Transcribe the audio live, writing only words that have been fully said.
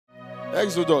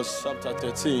Exodus chapter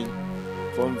 13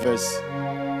 from verse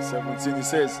 17, it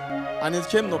says, "And it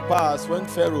came to pass when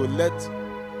Pharaoh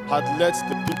had let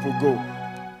the people go,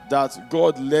 that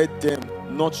God led them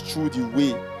not through the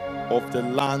way of the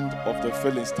land of the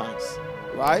Philistines."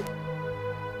 Right?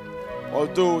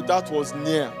 Although that was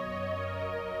near.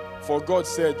 For God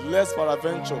said, "Lest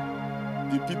peradventure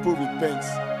the people repent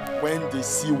when they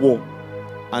see war,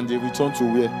 and they return to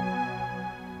where?"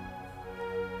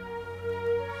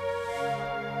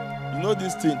 You know,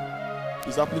 this thing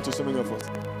is happening to so many of us,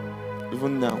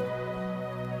 even now.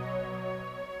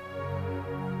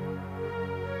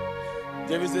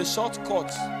 There is a shortcut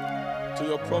to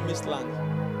your promised land,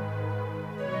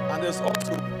 and there's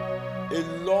also a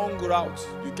long route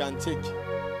you can take,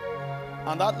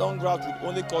 and that long route will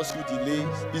only cause you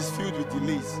delays. It's filled with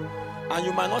delays, and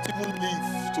you might not even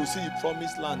live to see the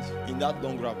promised land in that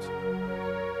long route.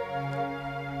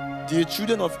 The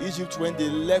children of Egypt, when they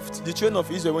left, the children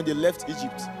of Israel, when they left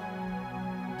Egypt,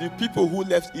 the people who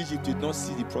left Egypt did not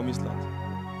see the promised land.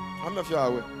 How many of you are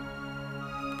aware?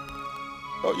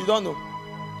 Oh, you don't know?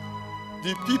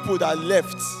 The people that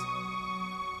left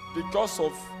because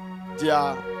of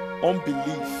their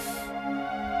unbelief,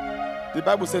 the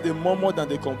Bible said they murmured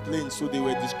and they complained, so they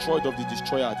were destroyed of the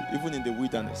destroyer, even in the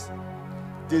wilderness.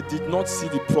 They did not see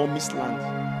the promised land.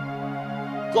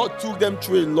 God took them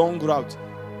through a long route.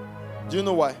 Do you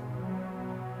know why?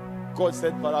 God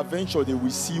said, peradventure they will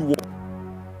see war.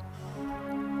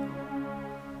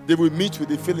 They will meet with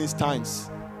the Philistines.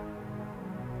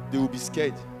 They will be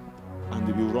scared and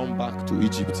they will run back to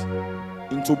Egypt.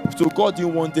 So God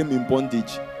didn't want them in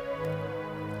bondage.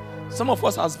 Some of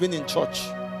us has been in church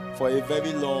for a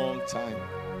very long time,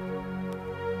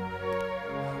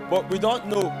 but we don't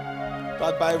know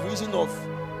that by reason of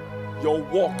your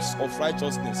works of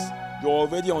righteousness, you're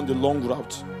already on the long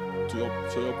route to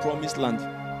your promised land.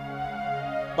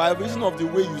 By reason of the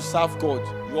way you serve God,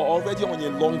 you are already on a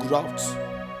long route.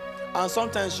 And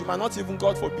sometimes you might not even,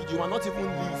 God forbid, you might not even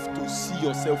live to see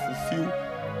yourself fulfill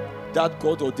that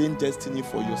God ordained destiny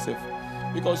for yourself.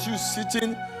 Because you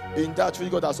sitting in that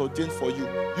which God has ordained for you,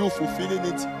 you fulfilling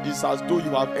it is as though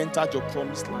you have entered your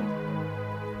promised land.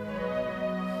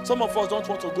 Some of us don't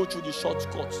want to go through the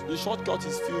shortcut. The shortcut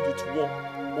is filled with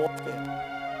warfare.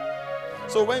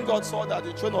 So when God saw that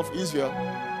the children of Israel,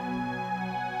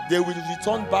 they will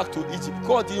return back to Egypt,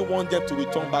 God didn't want them to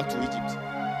return back to Egypt.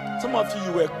 Some of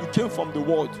you came from the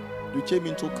world. You came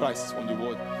into Christ from the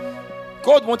world.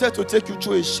 God wanted to take you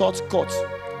through a shortcut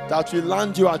that will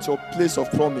land you at your place of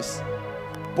promise.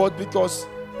 But because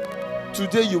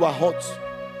today you are hot,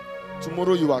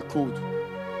 tomorrow you are cold,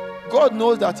 God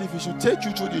knows that if He should take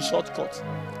you through the shortcut,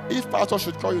 if pastor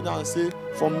should call you now and say,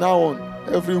 from now on,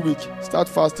 every week, start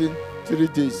fasting 3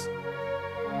 days.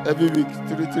 Every week,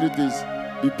 3 days.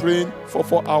 Be praying for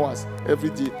 4 hours every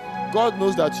day. God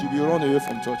knows that you will run away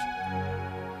from church.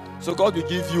 So God will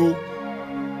give you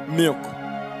milk.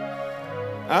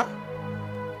 Huh?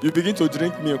 You begin to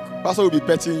drink milk. Pastor will be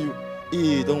petting you.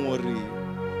 Hey, don't worry.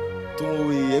 Don't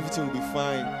worry, everything will be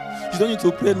fine. You don't need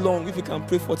to pray long. If you can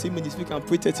pray 40 minutes, if you can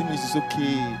pray 30 minutes, it's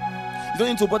okay. You don't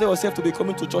need to bother yourself to be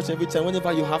coming to church every time.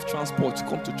 Whenever you have transport,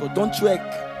 come to church. Don't trek.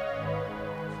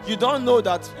 You don't know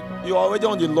that you're already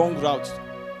on the long route,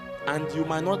 and you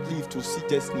might not live to see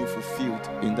destiny fulfilled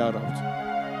in that route.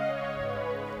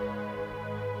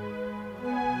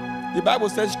 The Bible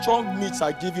says strong meats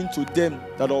are given to them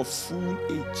that are of full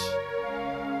age.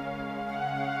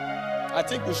 I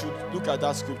think we should look at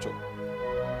that scripture.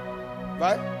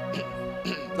 Right?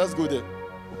 Let's go there.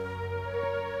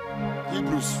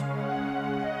 Hebrews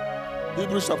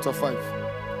chapter 5.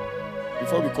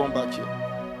 Before we come back here.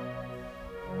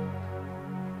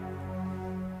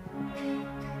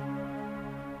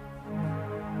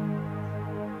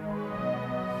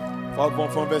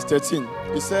 From verse 13.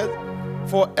 It said,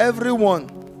 "For everyone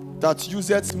that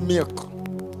useth milk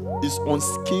is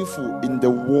unskillful in the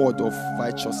word of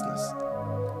righteousness.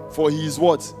 For he is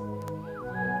what?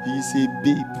 He is a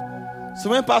babe." So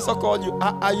when pastor called you,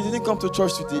 you didn't come to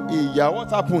church today. Hey, yeah, what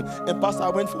happened? And pastor, I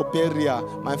went for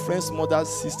burial. My friend's mother's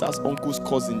sister's uncle's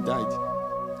cousin died.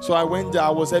 So I went there.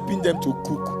 I was helping them to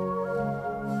cook.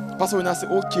 Pastor, when I say,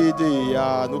 okay,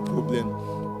 yeah, no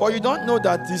problem. But you don't know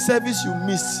that the service you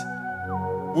missed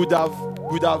would have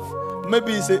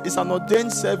maybe it's an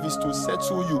ordained service to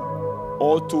settle you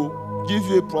or to give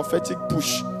you a prophetic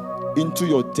push into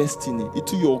your destiny,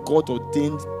 into your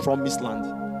God-ordained promised land.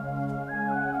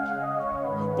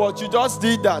 But you just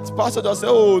did that. Pastor just said,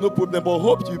 oh, no problem, but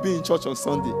hope you'll be in church on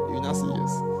Sunday. You will not say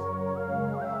yes.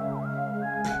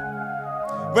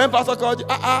 When pastor called you,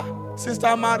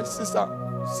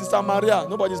 Sister Maria,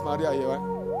 nobody's Maria here, right?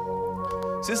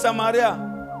 Sister Maria,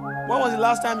 when was the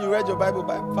last time you read your Bible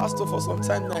by Pastor? For some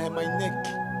time now, I have my neck.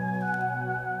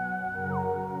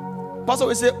 Pastor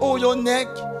will say, oh, your neck.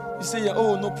 You say, yeah,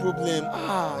 oh, no problem.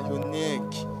 Ah, your neck.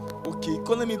 Okay,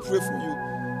 come let me pray for you.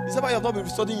 Is that why you have not been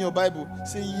studying your Bible?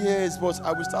 Say, yes, but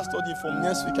I will start studying from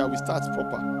next week. I will start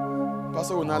proper.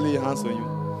 Pastor will not lay hands on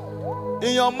you.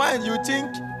 In your mind, you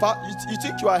think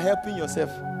you are helping yourself.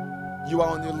 You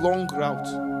are on a long route.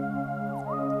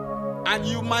 And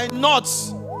you might not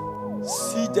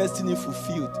see destiny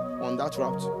fulfilled on that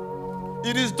route.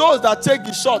 It is those that take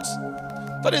the shot.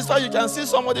 That is why you can see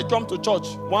somebody come to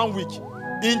church 1 week.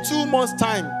 In 2 months'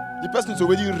 time, the person is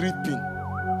already reaping.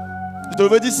 It's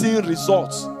already seeing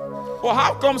results. But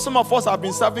how come some of us have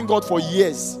been serving God for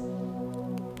years?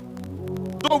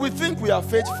 Though we think we are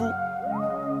faithful,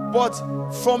 but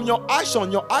from your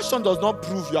action does not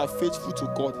prove you are faithful to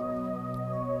God.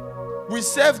 We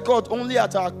serve God only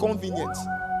at our convenience.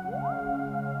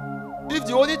 If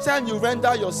the only time you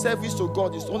render your service to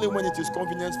God is only when it is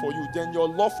convenient for you, then your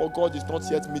love for God is not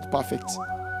yet made perfect.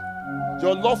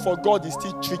 Your love for God is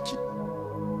still tricky.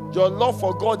 Your love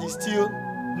for God is still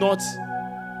not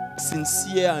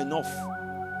sincere enough.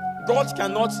 God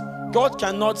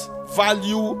cannot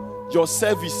value your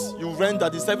service you render,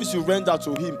 the service you render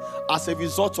to Him, as a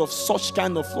result of such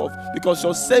kind of love, because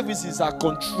your services are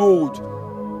controlled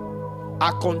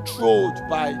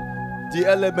by the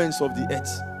elements of the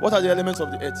earth. What are the elements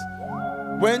of the earth?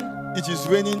 When it is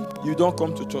raining, you don't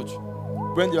come to church.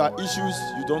 When there are issues,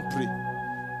 you don't pray.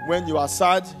 When you are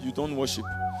sad, you don't worship.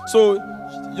 So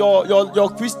your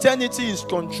Christianity is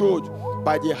controlled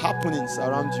by the happenings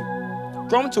around you.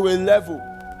 Come to a level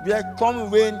where come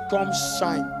rain, come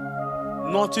shine,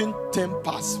 nothing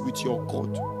tempers with your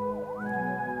God.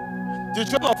 The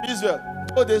children of Israel,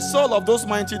 though they saw all of those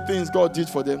mighty things God did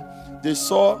for them, they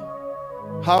saw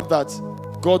how that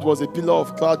God was a pillar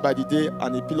of cloud by the day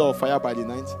and a pillar of fire by the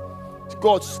night.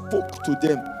 God spoke to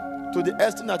them to the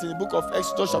extent that in the book of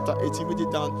Exodus chapter 18, read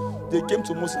it down, they came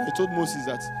to Moses and they told Moses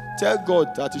that, tell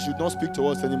God that He should not speak to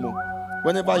us anymore.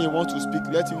 Whenever He wants to speak,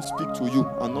 let Him speak to you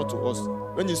and not to us.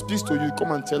 When He speaks to you,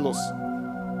 come and tell us.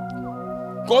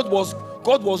 God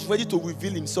was ready to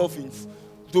reveal Himself to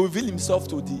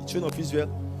the children of Israel,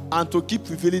 and to keep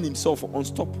revealing Himself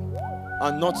non-stop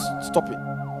and not stopping.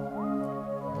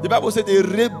 The Bible said they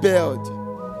rebelled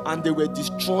and they were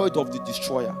destroyed of the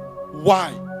destroyer.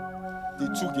 Why? They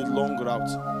took the long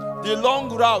route. The long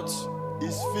route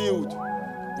is filled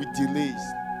with delays.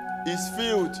 It's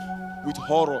filled with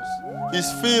horrors.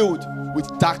 It's filled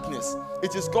with darkness.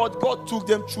 It is God took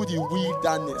them through the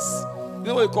wilderness. You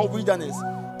know what we call wilderness?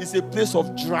 It's a place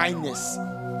of dryness.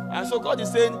 And so God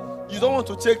is saying, you don't want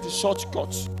to take the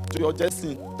shortcut to your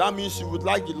destiny. That means you would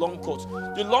like the long cut.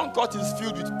 The long cut is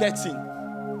filled with petting.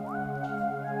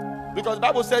 Because the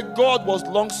Bible said God was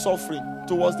long-suffering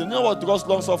towards them. You know what God's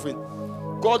long-suffering?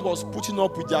 God was putting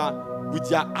up with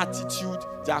their attitude,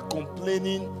 their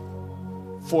complaining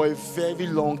for a very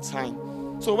long time.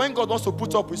 So when God wants to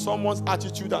put up with someone's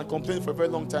attitude and complaining for a very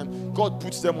long time, God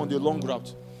puts them on the long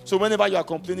route. So whenever you are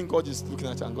complaining, God is looking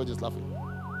at you and God is laughing.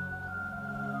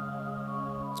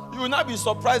 You will not be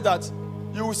surprised that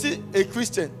you will see a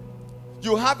Christian.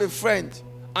 You have a friend,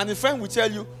 and the friend will tell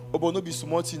you, oh, but no be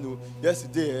smart, you know.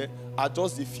 Yesterday, I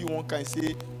just the feel one kind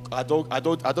say, I don't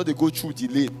they go through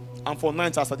delay. And for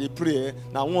nights as they pray,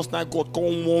 now once night God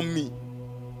come warn me.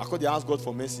 I could ask God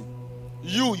for mercy.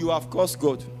 You have cursed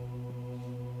God.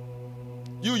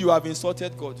 You have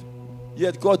insulted God.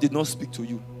 Yet God did not speak to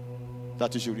you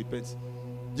that you should repent.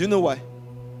 Do you know why?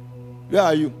 Where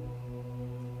are you?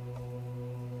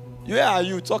 Where are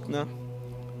you? Talk now.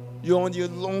 You're on the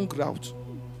long route.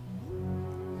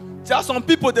 There are some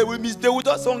people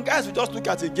some guys will just look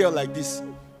at a girl like this.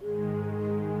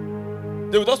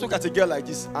 They will just look at a girl like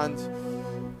this and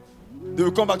they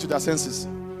will come back to their senses.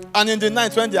 And in the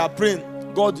night when they are praying,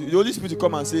 God, the Holy Spirit will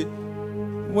come and say,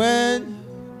 when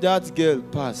that girl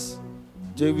pass,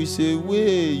 they will say, where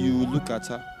you look at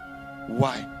her.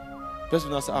 Why? Person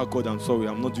will not say, oh God, I'm sorry,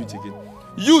 I'm not doing it again.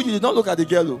 You did not look at the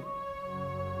girl. Though.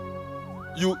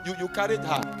 You carried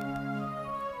her.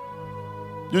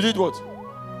 You did what?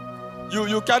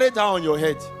 You carried her on your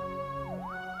head.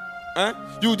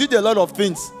 You did a lot of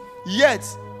things. Yet,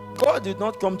 God did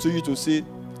not come to you to say,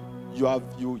 you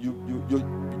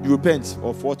repent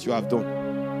of what you have done.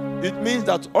 It means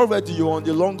that already you're on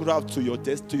the long route to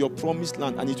your promised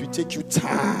land, and it will take you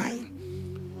time.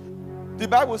 The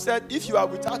Bible said, if you are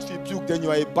without rebuke, then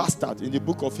you are a bastard in the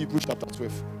book of Hebrews chapter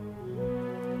 12.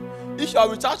 If you are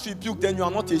without rebuke, then you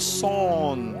are not a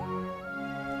son.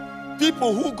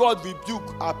 People who God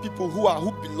rebuke are people who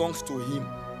belongs to Him.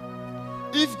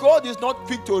 If God is not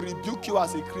quick to rebuke you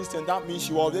as a Christian, that means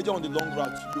you are already on the long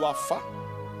route. You are far.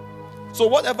 So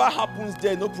whatever happens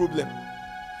there, no problem.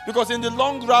 Because in the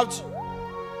long route,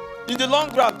 it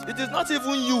is not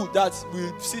even you that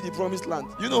will see the promised land.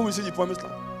 You know who will see the promised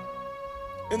land?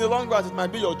 In the long route, it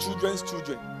might be your children's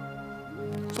children.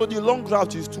 So the long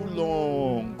route is too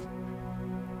long.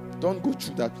 Don't go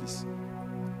through that, please.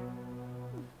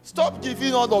 Stop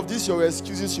giving all of this your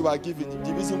excuses you are giving.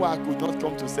 The reason why I could not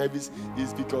come to service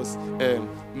is because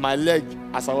my leg,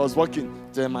 as I was walking,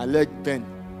 then my leg bent.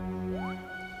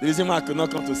 The reason why I could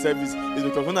not come to service is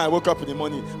because when I woke up in the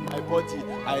morning, my body,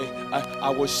 I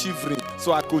was shivering,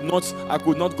 so I could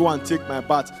not go and take my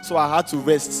bath, so I had to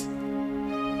rest.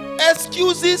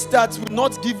 Excuses that will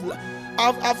not give.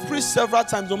 I've preached several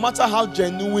times. No matter how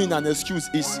genuine an excuse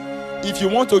is, if you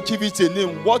want to give it a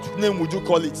name, what name would you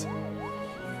call it?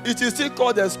 It is still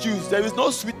called excuse. There is no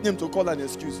sweet name to call an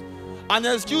excuse. An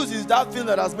excuse is that thing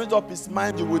that has made up his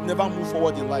mind you would never move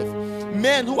forward in life.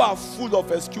 Men who are full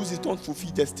of excuses don't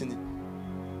fulfill destiny.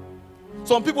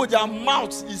 Some people, their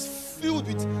mouth is filled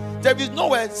with, there is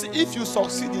nowhere. See, if you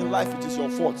succeed in life, it is your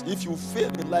fault. If you fail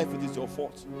in life, it is your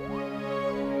fault.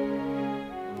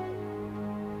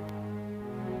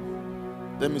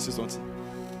 Let me say something.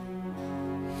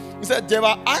 He said there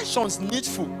are actions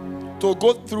needful to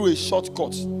go through a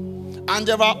shortcut, and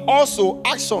there are also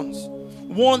actions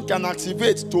one can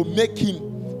activate to make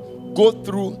him go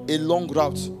through a long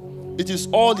route. It is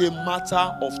all a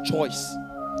matter of choice.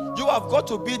 You have got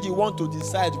to be the one to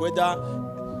decide whether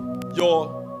you're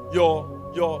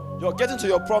getting to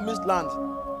your promised land,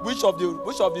 which of the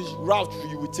route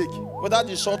you will take, whether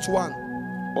the short one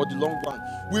or the long one.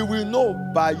 We will know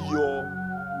by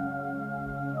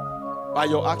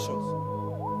your actions.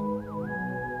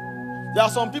 There are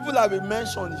some people that we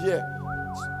mentioned here,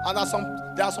 and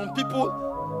there are some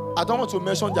people, I don't want to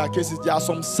mention their cases, there are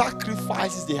some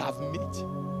sacrifices they have made.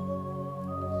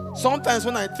 Sometimes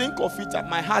when I think of it,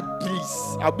 my heart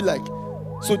bleeds. I'll be like,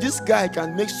 so this guy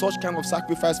can make such kind of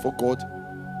sacrifice for God?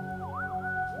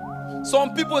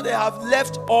 Some people, they have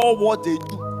left all what they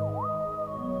do.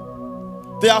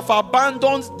 They have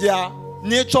abandoned their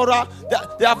natural,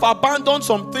 they have abandoned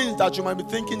some things that you might be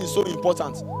thinking is so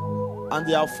important. And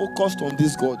they are focused on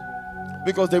this God.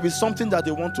 Because there is something that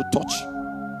they want to touch.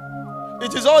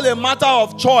 It is all a matter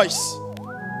of choice.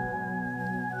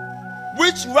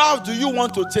 Which route do you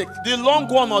want to take? The long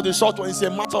one or the short one? Is a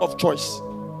matter of choice.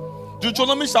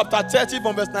 Deuteronomy chapter 30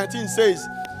 from verse 19 says,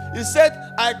 he said,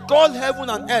 I call heaven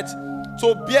and earth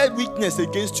to bear witness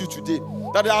against you today,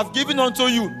 that I have given unto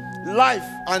you life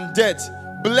and death,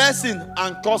 blessing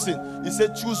and cursing. He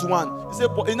said, choose one. He said,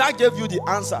 but he now gave you the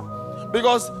answer.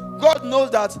 Because God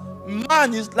knows that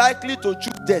man is likely to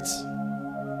choose death.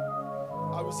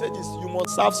 I will say this, you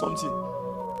must serve something.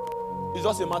 It's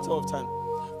just a matter of time.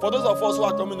 For those of us who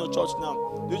are coming to church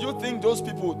now, did you think those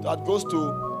people that goes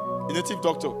to a native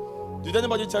doctor, did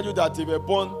anybody tell you that they were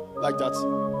born like that?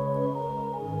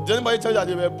 Did anybody tell you that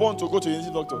they were born to go to a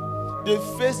native doctor? They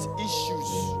face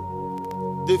issues.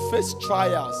 They face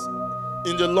trials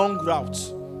in the long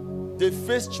route. They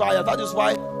face trials. That is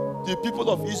why the people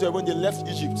of Israel, when they left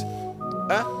Egypt,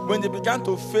 when they began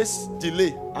to face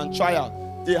delay and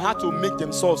trial, they had to make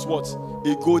themselves what?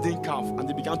 A golden calf, and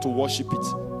they began to worship it.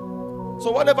 So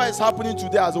whatever is happening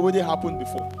today has already happened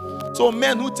before. So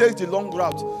men who take the long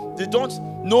route, they don't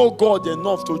know God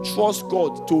enough to trust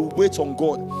God, to wait on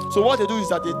God. So what they do is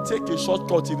that they take a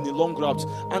shortcut in the long route,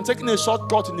 and taking a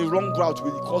shortcut in the long route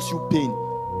will cause you pain.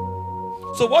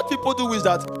 So what people do is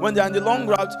that when they are in the long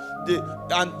route,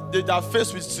 they are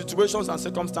faced with situations and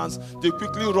circumstances, they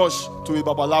quickly rush to a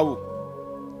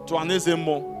babalawo, to an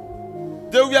ezemo.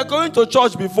 They were going to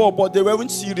church before, but they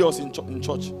weren't serious in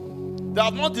church. They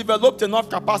have not developed enough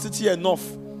capacity enough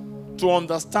to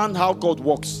understand how God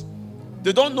works.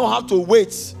 They don't know how to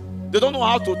wait. They don't know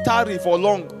how to tarry for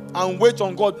long and wait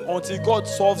on God until God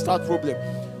solves that problem.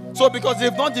 So because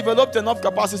they've not developed enough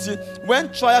capacity,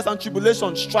 when trials and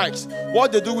tribulations strikes,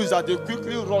 what they do is that they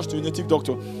quickly rush to a native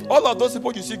doctor. All of those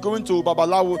people you see going to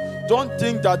babalawo, don't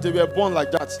think that they were born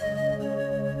like that.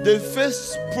 They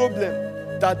face problems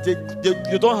that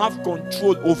they don't have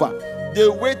control over. They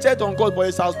waited on God, but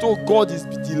it's as though God is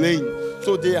delaying.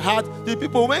 So they had the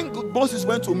people, when Moses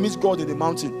went to meet God in the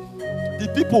mountain,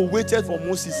 the people waited for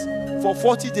Moses for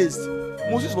 40 days.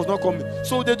 Moses was not coming.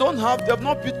 So they have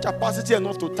not built capacity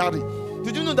enough to tarry.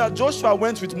 Did you know that Joshua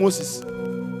went with Moses?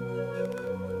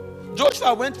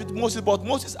 Joshua went with Moses, but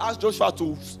Moses asked Joshua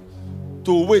to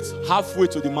wait halfway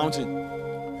to the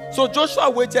mountain. So Joshua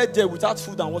waited there without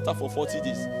food and water for 40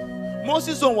 days.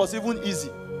 Moses' own was even easy.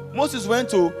 Moses went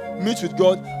to meet with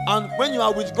God, and when you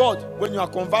are with God, when you are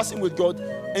conversing with God,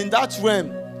 in that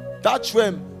realm,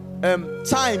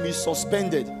 time is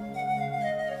suspended.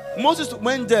 Moses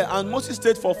went there, and Moses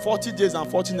stayed for 40 days and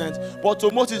 40 nights. But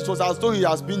to Moses, it was as though he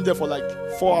has been there for like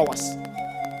 4 hours.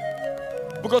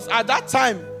 Because at that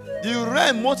time, the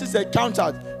realm Moses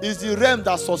encountered is the realm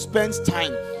that suspends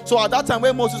time. So at that time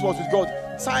when Moses was with God,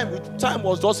 time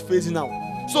was just phasing out.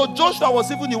 So Joshua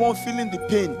was even the one feeling the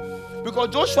pain, because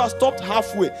Joshua stopped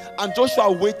halfway and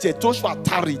Joshua waited. Joshua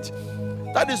tarried.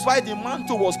 That is why the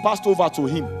mantle was passed over to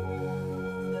him.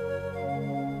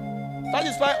 That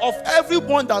is why of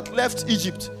everyone that left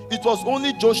Egypt, it was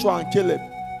only Joshua and Caleb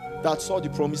that saw the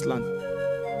promised land.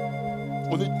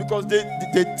 Only because they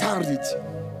tarried.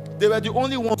 They were the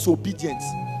only ones obedient.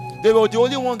 They were the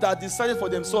only ones that decided for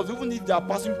themselves, even if they are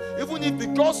passing, even if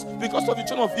because of the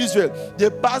children of Israel,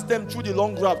 they passed them through the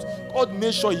long route, God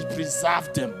made sure He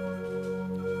preserved them.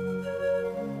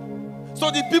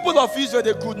 So the people of Israel,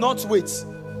 they could not wait.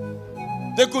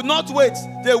 They could not wait.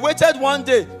 They waited 1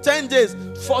 day, 10 days,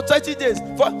 for 30 days.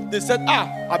 They said,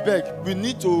 I beg, we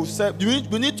need to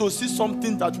see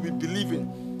something that we believe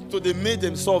in. So they made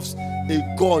themselves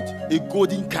a god, a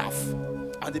golden calf,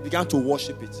 and they began to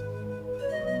worship it.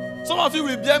 Some of you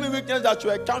will bear me witness that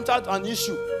you encountered an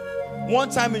issue one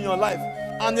time in your life,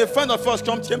 and a friend of yours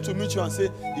came to meet you and say,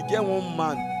 you get one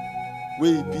man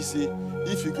where he be say,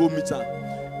 if you go meet him.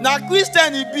 Now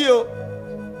Christian he be,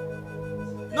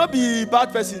 not be a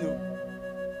bad person.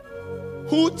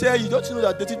 Who tell you? Don't you know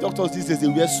that dating doctors these days, they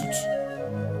wear suits?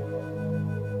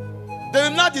 They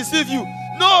will not deceive you.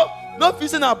 No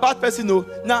person a bad person. No.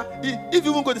 Now, if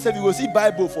you won't go to say, you will see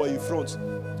Bible for in front.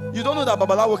 You don't know that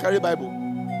Babalawo carry Bible.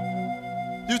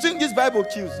 You think this Bible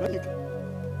kills?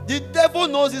 The devil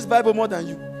knows this Bible more than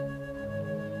you.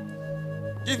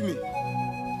 Give me.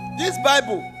 This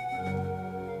Bible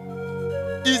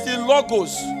is the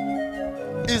logos,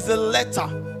 is the letter.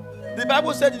 The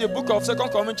Bible said in the book of 2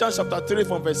 Corinthians chapter 3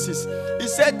 from verse 6, it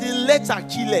said the letter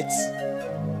killeth.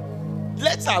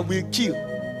 Letter will kill.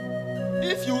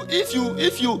 If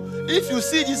you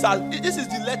see this as this is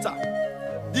the letter.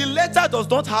 The letter does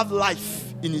not have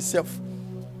life in itself.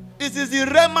 It is the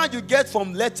rema you get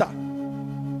from letter.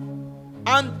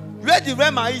 And where the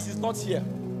rema is not here.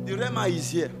 The rema is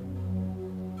here.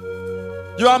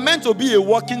 You are meant to be a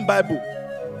walking Bible.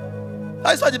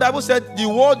 That's why the Bible said the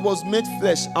word was made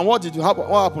flesh. And what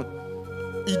happened?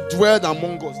 It dwelled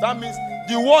among us. That means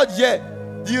the word here,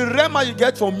 the rema you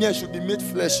get from here should be made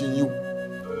flesh in you.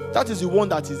 That is the one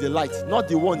that is the light, not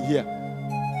the one here.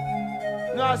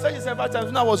 No, I said it several times.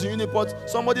 When I was in Uniport,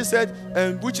 somebody said,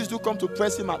 witches do come to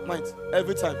press him at night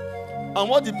every time. And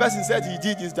what the person said he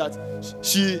did is that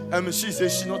she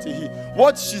says she, not a he.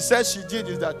 What she said she did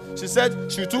is that she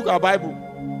said she took her Bible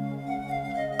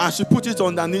and she put it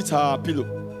underneath her pillow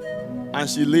and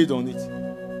she laid on it.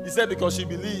 He said because she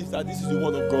believes that this is the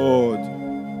word of God.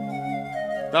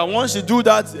 That once she do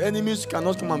that, the enemies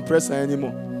cannot come and press her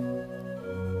anymore.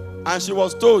 And she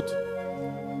was told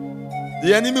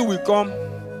the enemy will come,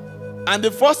 and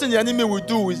the first thing the enemy will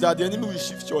do is that the enemy will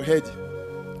shift your head.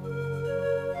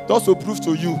 Just to prove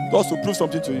to you, just to prove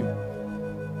something to you.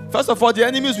 First of all, the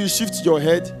enemies will shift your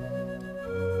head.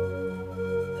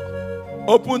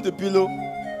 Open the pillow,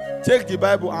 take the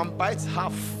Bible and bite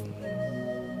half.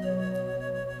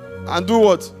 And do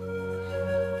what?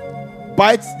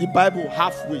 Bite the Bible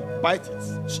halfway. Bite it.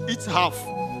 Eat half.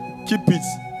 Keep it.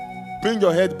 Bring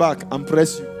your head back and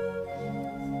press you.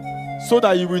 So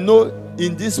that you will know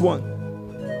in this one.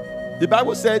 The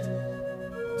Bible said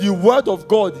the word of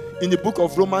God in the book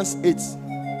of Romans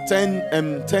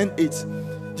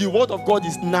 10:8. The word of God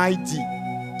is nigh thee,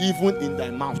 even in thy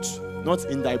mouth, not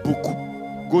in thy book.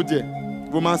 Go there.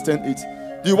 Romans 10:8.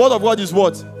 The word of God is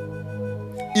what?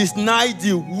 Is nigh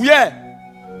thee. Where?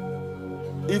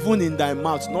 Even in thy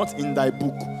mouth, not in thy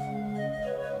book.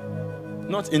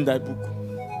 Not in thy book.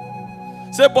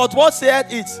 Say, but what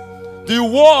saith it? The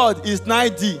word is nigh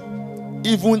thee,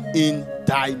 even in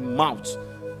thy mouth.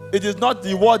 It is not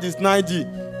the word is nigh thee,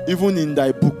 even in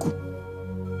thy book.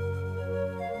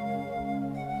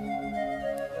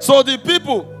 So the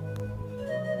people,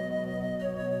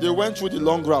 they went through the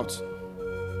long route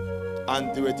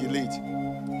and they were delayed.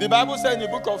 The Bible said in the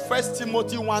book of 1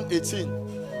 Timothy 1:18,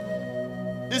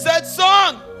 he said,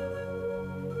 son,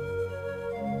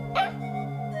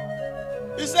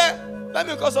 he said, let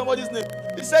me call somebody's name.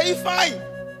 He said, if I,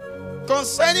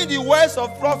 concerning the words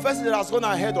of prophecy that has gone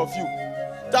ahead of you,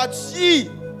 that ye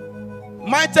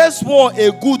might war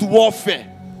a good warfare.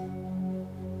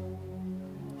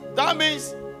 That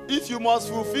means if you must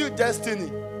fulfill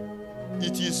destiny,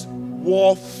 it is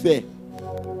warfare.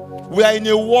 We are in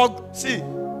a war. See,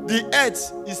 the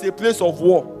earth is a place of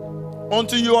war.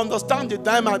 Until you understand the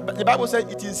diamond, the Bible says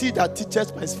it is he that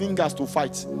teaches my fingers to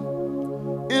fight.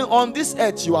 On this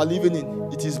earth you are living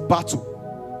in, it is battle,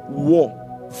 war,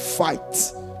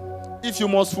 fight. If you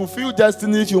must fulfill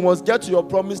destiny, if you must get to your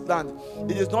promised land,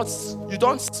 it is not, you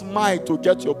don't smile to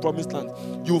get to your promised land.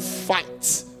 You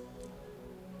fight.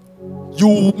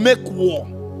 You make war.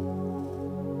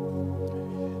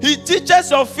 He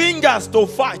teaches your fingers to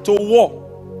fight, to war.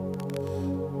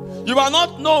 You are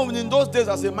not known in those days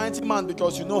as a mighty man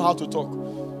because you know how to talk.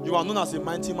 You are known as a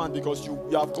mighty man because you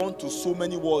have gone to so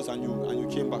many wars and you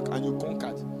came back and you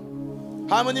conquered.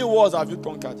 How many wars have you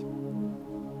conquered?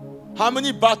 How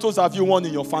many battles have you won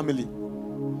in your family?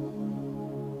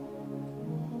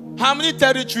 How many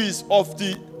territories of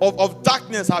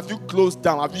darkness have you closed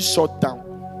down? Have you shut down?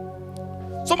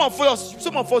 Some of us,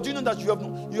 do you know that you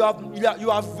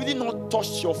have really not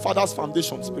touched your father's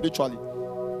foundation spiritually?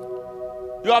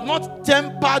 You have not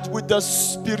tempered with the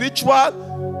spiritual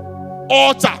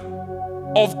altar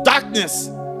of darkness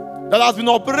that has been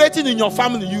operating in your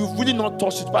family. You've really not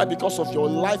touched it. Why? Because of your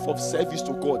life of service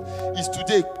to God. Is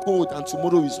today cold and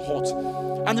tomorrow is hot.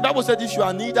 And the Bible said, if you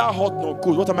are neither hot nor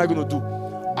cold, what am I going to do?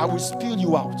 I will spill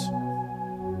you out.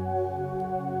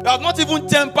 You have not even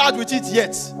tempered with it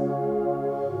yet.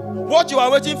 What you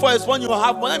are waiting for is when you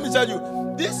have money. Let me tell you,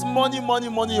 this money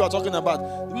you are talking about.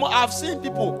 I've seen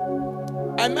people.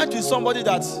 I met with somebody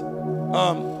that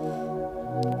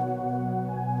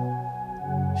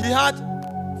he had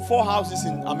 4 houses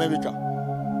in America.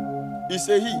 He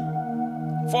said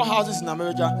 4 houses in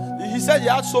America. He said he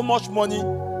had so much money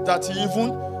that he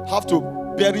even have to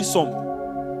bury some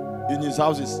in his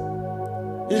houses.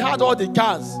 He had all the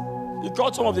cars. He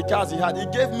got some of the cars he had. He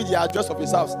gave me the address of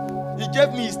his house. He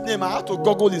gave me his name. I had to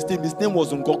Google his name. His name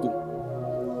was on Google.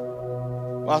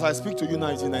 But as I speak to you now,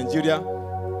 he's in Nigeria.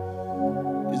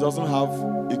 He doesn't have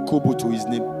a kobo to his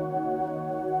name.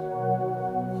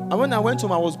 And when I went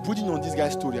home, I was brooding on this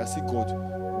guy's story. I said, God,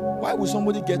 why would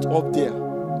somebody get up there?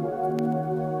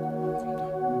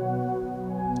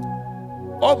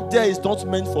 Up there is not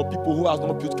meant for people who have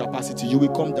not built capacity. You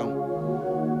will come down.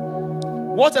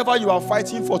 Whatever you are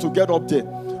fighting for to get up there,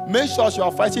 make sure you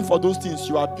are fighting for those things.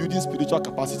 You are building spiritual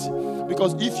capacity.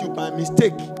 Because if you, by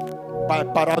mistake, by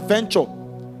peradventure,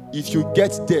 if you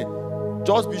get there,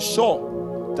 just be sure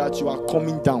that you are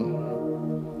coming down.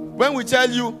 When we tell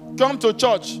you, come to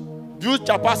church, build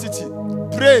capacity,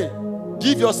 pray,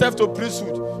 give yourself to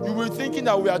priesthood, you will be thinking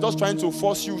that we are just trying to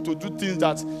force you to do things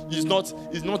that is not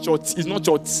your thing.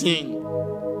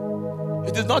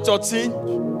 It is not your thing.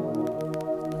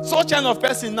 Such kind of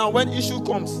person now, when issue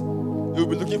comes, you will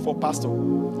be looking for pastor.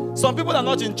 Some people are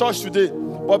not in church today,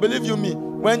 but believe you me,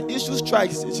 when issue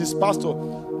strikes, it is pastor.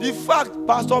 The fact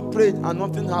pastor prayed and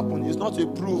nothing happened is not a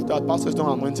proof that pastor is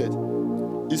not anointed.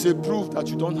 It's a proof that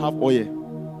you don't have oil.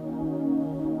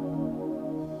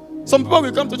 Some people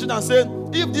will come to church and say,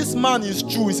 if this man is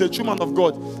true, he's a true man of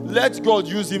God, let God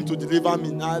use him to deliver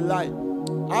me. Now lie.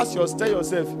 Tell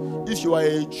yourself, if you are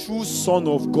a true son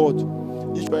of God,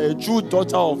 if you are a true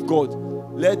daughter of God,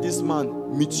 let this man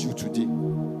meet you today.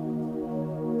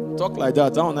 Talk like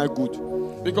that, that not good.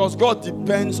 Because God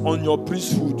depends on your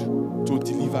priesthood to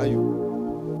deliver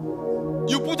you.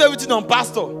 You put everything on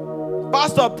pastor.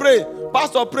 Pastor pray.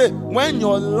 Pastor pray. When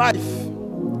your life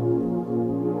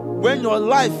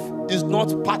is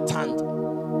not patterned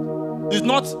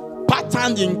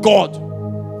in God.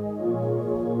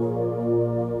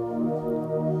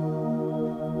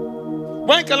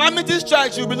 When calamity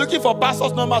strikes, you'll be looking for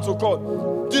pastor's number to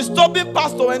call. Disturbing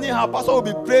pastor anyhow, pastor will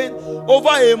be praying over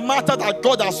a matter that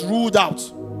God has ruled out.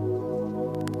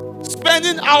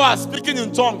 Spending hours speaking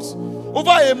in tongues over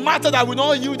a matter that will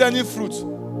not yield any fruit.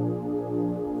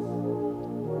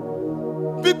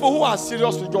 People who are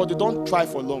serious with God, they don't try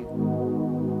for long.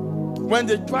 When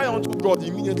they cry unto God,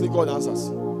 immediately God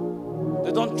answers.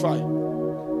 They don't try.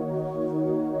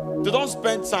 They don't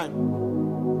spend time.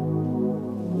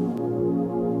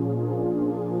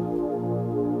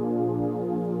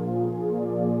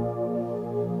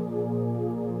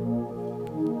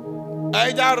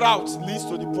 Either route leads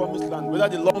to the promised land, whether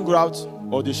the long route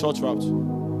or the short route.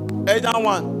 Either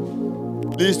one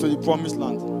leads to the promised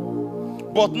land.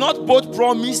 But not both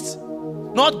promises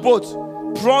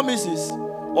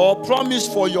or promise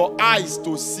for your eyes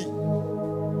to see.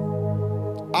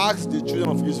 Ask the children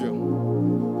of Israel.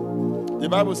 The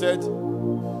Bible said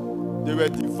they were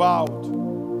devoured,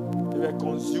 they were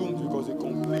consumed because they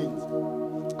complained,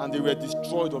 and they were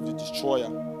destroyed of the destroyer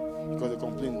because they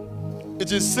complained.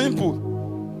 It is simple.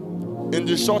 In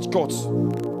the shortcuts,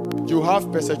 you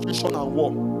have persecution and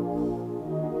war.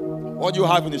 What do you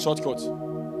have in the shortcut?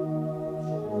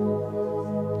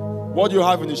 What do you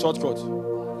have in the shortcut?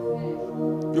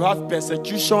 You have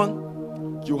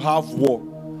persecution, you have war.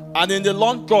 And in the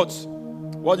long cut,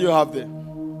 what do you have there?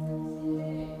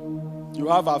 You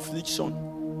have affliction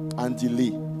and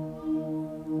delay.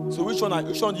 So which one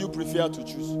do you prefer to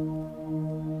choose?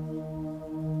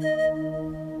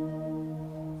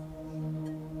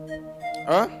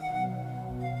 Huh?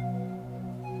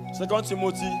 2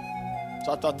 Timothy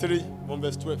chapter 3, from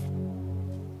verse 12.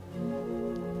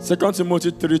 2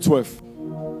 Timothy 3:12.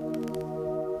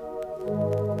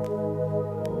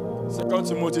 2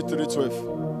 Timothy 3:12.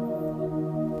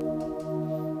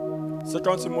 2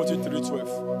 Timothy 3:12.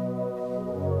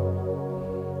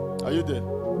 Are you there?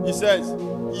 He says,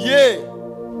 yea,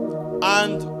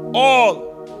 and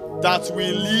all that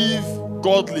will live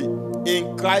godly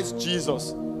in Christ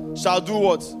Jesus shall do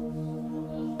what?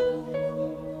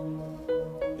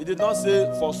 He did not say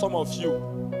for some of you.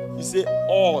 He said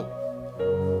all.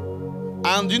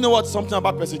 And do you know what? Something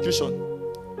about persecution.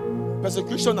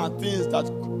 Persecution are things that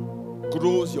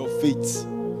grows your faith.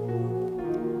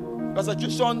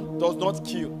 Persecution does not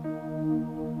kill.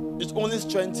 It only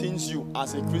strengthens you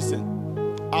as a Christian,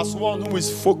 as one who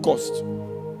is focused.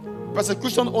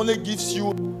 Persecution only gives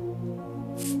you,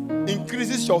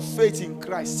 increases your faith in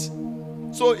Christ.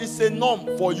 So it's a norm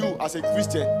for you as a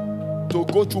Christian to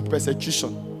go through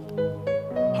persecution.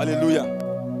 Hallelujah.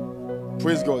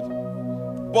 Praise God.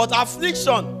 But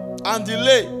affliction and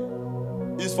delay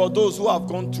is for those who are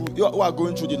going through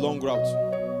the long route.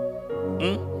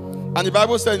 And the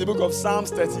Bible says in the book of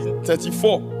Psalms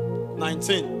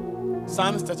 34:19.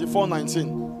 Psalms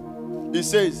 34:19. It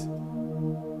says,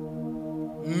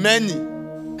 many.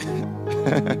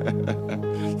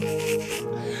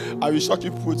 I will shock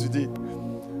you people today.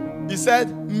 He said,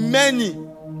 many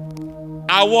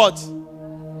are what?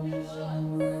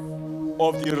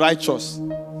 Of the righteous.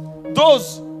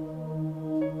 Those,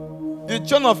 the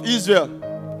children of Israel,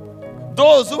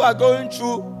 those who are going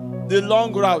through the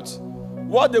long route,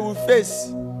 what they will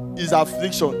face is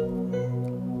affliction.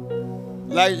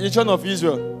 Like the children of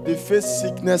Israel, they face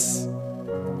sickness,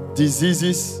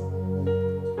 diseases,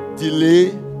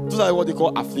 delay. Those are what they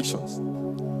call afflictions.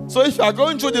 So if you are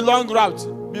going through the long route,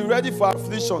 be ready for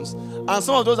afflictions. And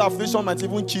some of those afflictions might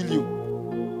even kill you.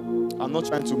 I'm not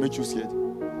trying to make you scared.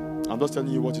 I'm just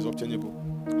telling you what is obtainable.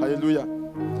 Hallelujah.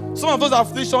 Some of those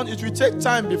afflictions, it will take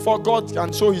time before God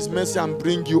can show his mercy and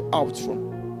bring you out from.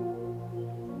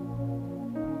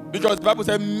 Because the Bible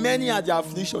says many are the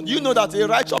afflictions. You know that a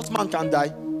righteous man can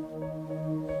die.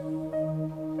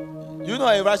 You know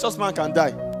a righteous man can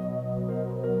die.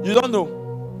 You don't know.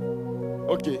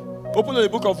 Okay. Open the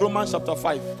book of Romans chapter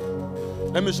 5.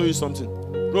 Let me show you something.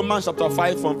 Romans chapter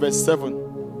 5 from verse 7.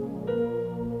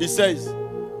 It says,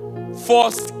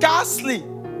 for scarcely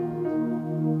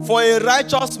for a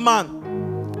righteous man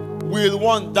will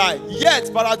one die.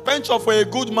 Yet, peradventure for a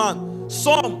good man,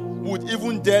 some would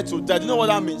even dare to die. Do you know what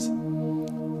that means?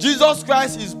 Jesus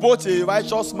Christ is both a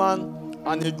righteous man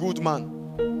and a good man.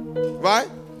 Right?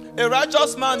 A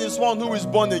righteous man is one who is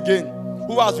born again,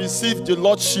 who has received the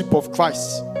lordship of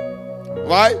Christ.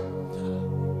 Right?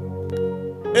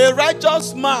 A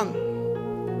righteous man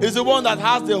is the one that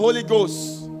has the Holy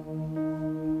Ghost.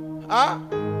 A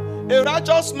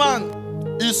righteous man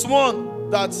is one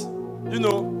that,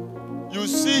 you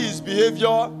see his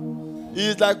behavior, he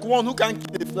is like one who can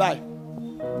kill a fly.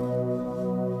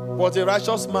 But a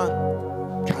righteous man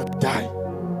can die.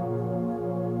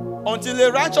 Until a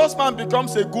righteous man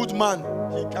becomes a good man,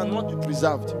 he cannot be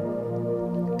preserved.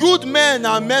 Good men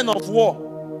are men of war.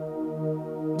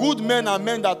 Good men are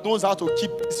men that knows how to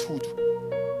keep his food.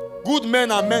 Good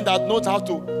men are men that knows how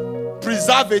to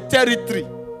preserve a territory.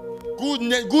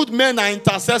 Good men are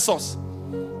intercessors.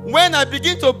 When I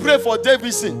begin to pray for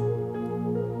Davidson,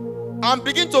 and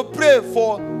begin to pray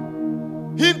for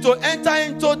him to enter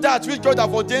into that which God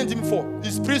have ordained him for,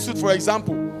 his priesthood, for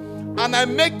example, and I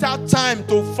make that time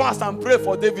to fast and pray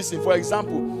for Davidson, for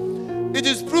example, it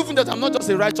is proven that I'm not just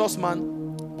a righteous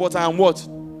man, but I am what?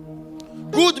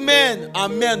 Good men are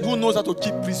men who knows how to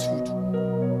keep priesthood.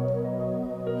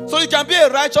 So you can be a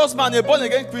righteous man, a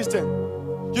born-again Christian.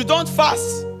 You don't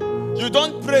fast. You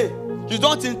don't pray. You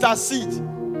don't intercede.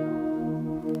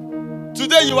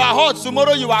 Today you are hot.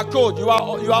 Tomorrow you are cold. You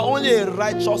are only a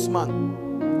righteous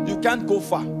man. You can't go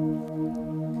far.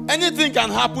 Anything can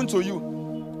happen to you.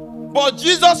 But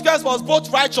Jesus Christ was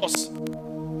both righteous.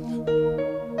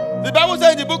 The Bible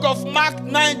says in the book of Mark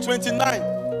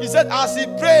 9:29, he said, as he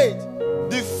prayed,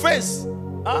 the face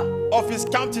of his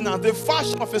countenance, the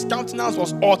fashion of his countenance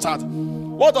was altered.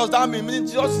 What does that mean? Meaning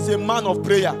Jesus is a man of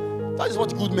prayer. That is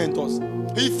what good men does.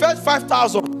 He fed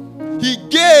 5,000. He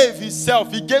gave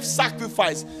himself. He gave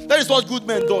sacrifice. That is what good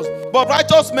men does. But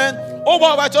righteous men, all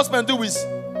what righteous men do is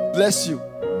bless you.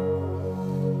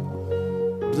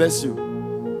 Bless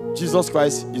you. Jesus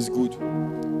Christ is good.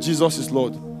 Jesus is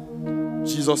Lord.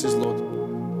 Jesus is Lord.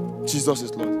 Jesus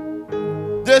is Lord.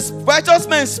 The righteous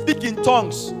men speak in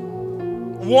tongues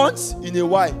once in a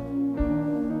while.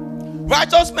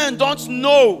 Righteous men don't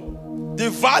know the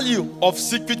value of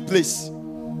secret place.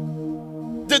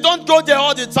 They don't go there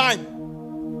all the time.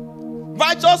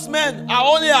 Righteous men are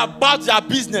only about their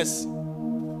business.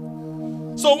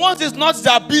 So once it's not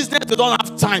their business, they don't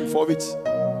have time for it.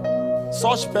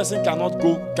 Such person cannot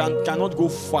go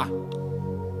far.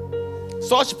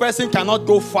 Such person cannot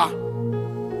go far.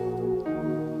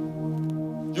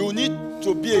 You need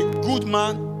to be a good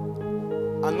man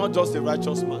and not just a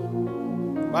righteous man.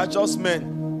 Righteous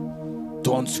men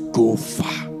don't go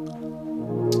far.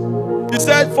 He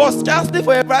said, for scarcely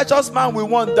for a righteous man will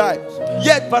one die,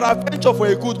 yet peradventure for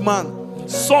a good man,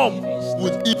 some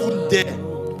would even dare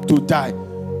to die.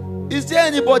 Is there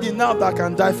anybody now that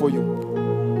can die for you?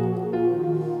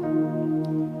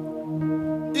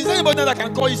 Is there anybody now that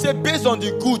can call you, say, based on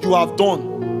the good you have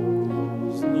done,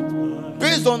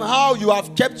 based on how you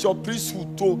have kept your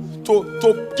priesthood to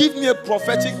give me a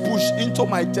prophetic push into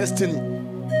my destiny,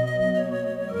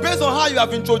 based on how you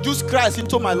have introduced Christ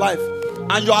into my life,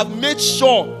 and you have made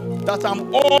sure that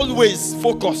I'm always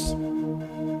focused.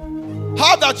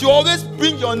 How that you always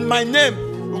bring my name,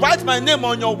 write my name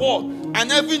on your wall,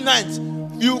 and every night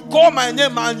you call my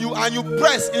name and you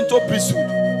press into priesthood.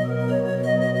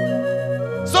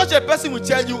 Such a person will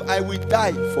tell you, I will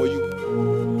die for you.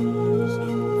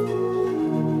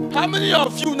 How many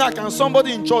of you now can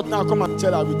somebody in church now come and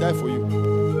tell, I will die for you?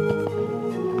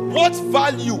 What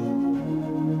value?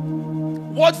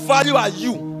 What value are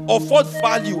you? Of what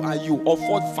value are you? Of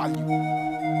what value?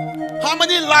 How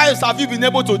many lives have you been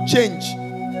able to change?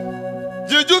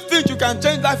 Do you think you can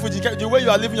change life with the way you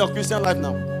are living your Christian life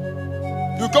now?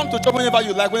 You come to church whenever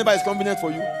you like, whenever it's convenient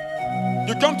for you.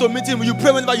 You come to a meeting, you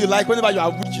pray whenever you like, whenever you are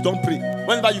weak, you don't pray.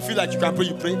 Whenever you feel like you can pray,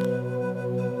 you pray.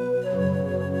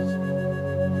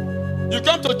 You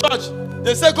come to church,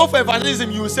 they say go for evangelism,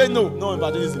 you will say no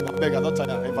evangelism. I beg, I'm not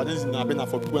tired. Evangelism, I beg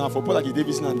for people like the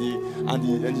Davidson and the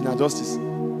Engineer Justice.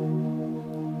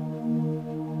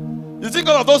 You think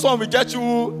all of those ones will get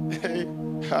you?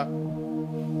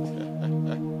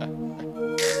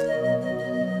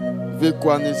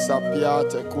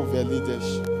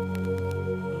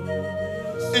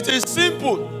 It is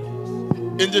simple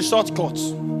in the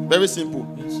shortcuts. Very simple.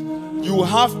 You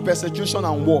have persecution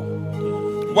and war.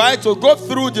 While to go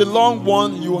through the long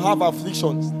one, you have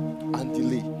afflictions and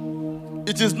delay.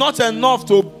 It is not enough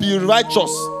to be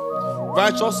righteous.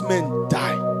 Righteous men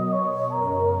die.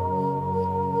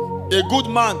 A good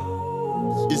man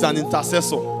is an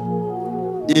intercessor,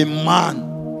 a man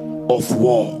of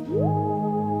war.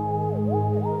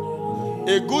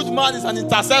 A good man is an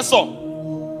intercessor,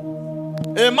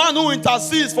 a man who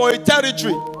intercedes for a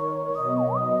territory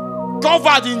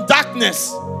covered in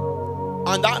darkness,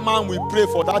 and that man will pray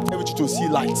for that territory to see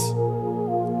light.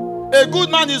 A good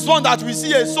man is one that will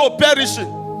see a soul perishing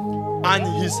and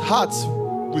his heart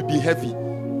will be heavy.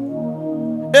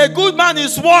 A good man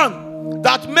is one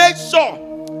that makes sure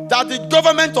that the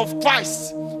government of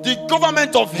Christ, the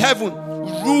government of heaven,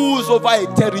 rules over a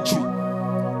territory,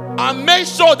 and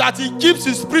makes sure that he keeps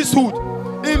his priesthood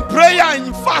in prayer,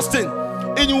 in fasting,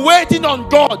 in waiting on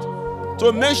God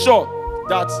to make sure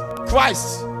that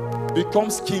Christ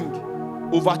becomes king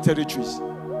over territories.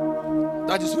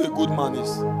 That is who a good man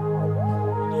is.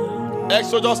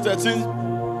 Exodus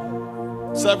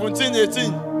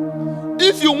 13:17-18.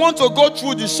 If you want to go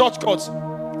through the shortcuts,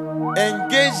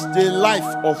 engage the life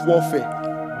of warfare.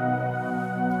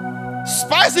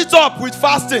 Spice it up with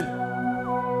fasting.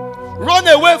 Run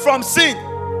away from sin.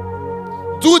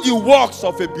 Do the works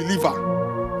of a believer.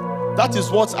 That is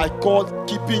what I call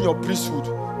keeping your priesthood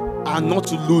and not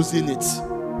losing it.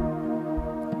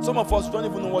 Some of us don't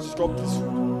even know what is called priesthood.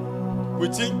 We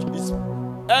think it's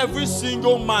every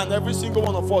single man, every single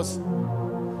one of us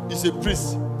is a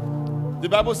priest. The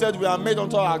Bible said we are made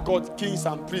unto our God kings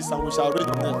and priests, and we shall reign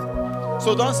on earth.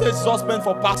 So don't say it's just meant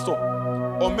for pastor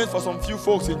or meant for some few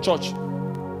folks in church.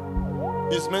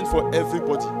 It's meant for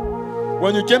everybody.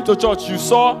 When you came to church, you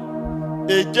saw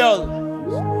a girl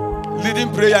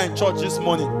leading prayer in church this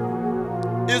morning.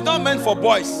 It's not meant for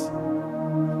boys.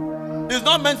 It's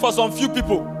not meant for some few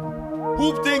people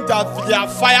who think that they are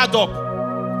fired up.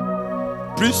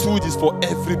 Priesthood is for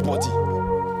everybody.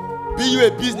 Be you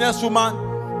a businesswoman,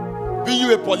 be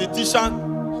you a politician,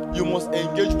 you must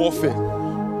engage warfare.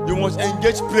 You must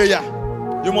engage prayer.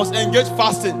 You must engage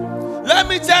fasting. Let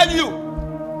me tell you.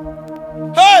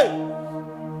 Hey!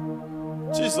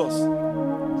 Jesus.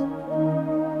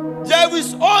 There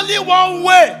is only one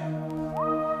way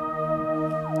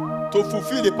to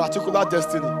fulfill a particular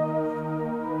destiny.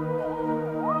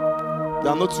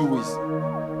 There are no two ways.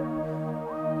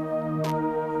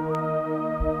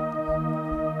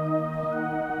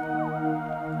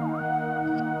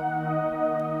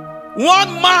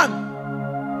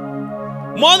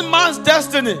 One man's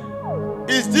destiny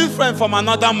is different from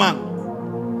another man.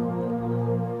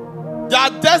 Their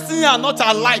destiny are not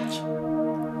alike.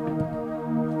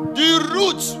 The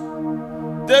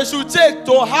route they should take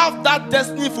to have that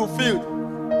destiny fulfilled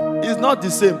is not the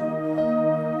same.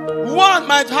 One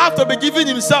might have to be giving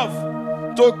himself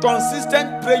to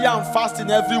consistent prayer and fasting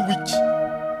every week.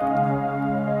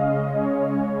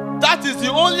 That is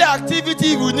the only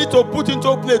activity we need to put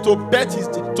into play to bet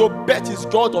his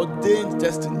God-ordained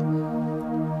destiny.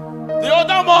 The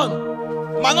other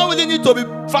one might not really need to be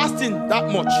fasting that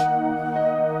much.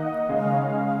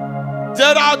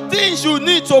 There are things you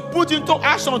need to put into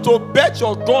action to bet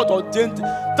your God-ordained.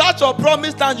 That's your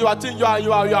promised land you are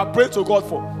praying to God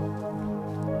for.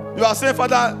 You are saying,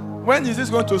 Father, when is this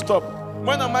going to stop?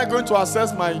 When am I going to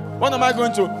assess when am I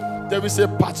going to? There is a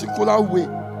particular way,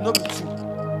 not two.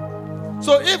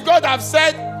 So if God has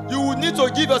said you will need to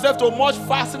give yourself to much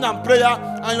fasting and prayer,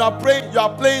 and you are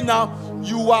playing now,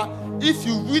 if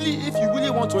you really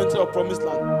want to enter your promised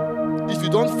land, if you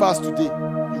don't fast today,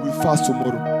 you will fast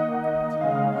tomorrow.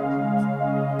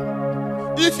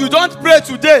 If you don't pray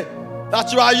today,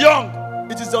 that you are young,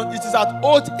 it is at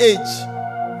old age.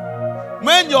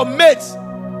 When your mates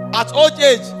at old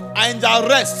age are in their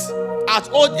rest,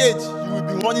 at old age, you will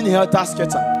be running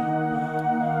helter-skelter.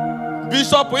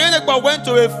 Bishop Oyenekpa went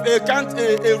to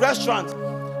a restaurant.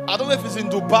 I don't know if it's in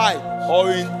Dubai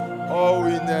or in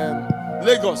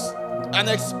Lagos. An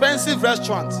expensive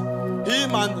restaurant.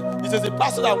 It is a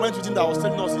pastor that went with him that was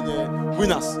telling us in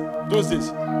Winners those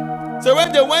days. So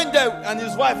when they went there, and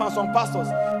his wife and some pastors,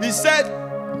 he said,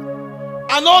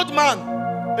 an old man,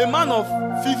 a man of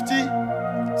 50,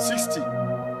 60,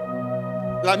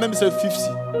 like maybe say 50,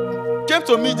 came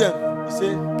to meet them. He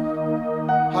said,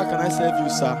 how can I serve you,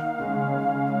 sir?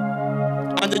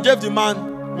 And they gave the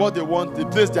man what they want. They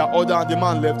placed their order and the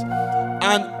man left.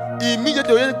 And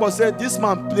immediately Oyenekpa said, this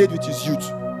man played with his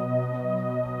youth.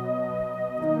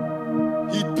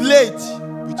 He played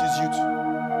with his youth.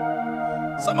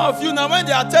 Some of you now, when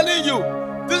they are telling you,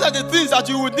 these are the things that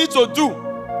you would need to do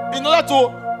in order to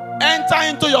enter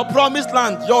into your promised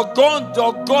land, your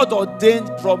God-ordained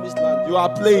promised land. You are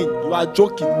playing, you are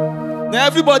joking. Now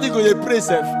everybody go to pray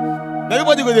self. Now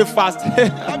everybody go to fast.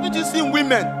 Haven't you seen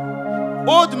women,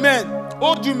 old men,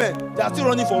 old women, they are still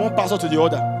running from one pastor to the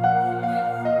other?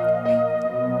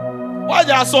 While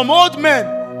there are some old men,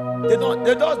 they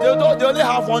only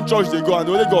have one church they go, and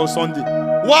they only go on Sunday.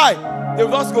 Why? They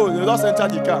will just go, they will just enter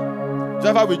the car.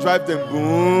 Driver will drive them.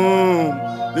 Boom.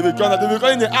 They will come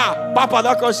in the Papa,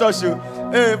 that can church you.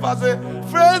 Hey, Pastor,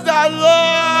 praise the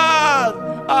Lord.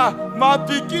 My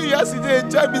pikin yesterday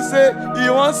told me say he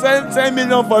wants 10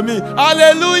 million for me.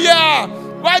 Hallelujah.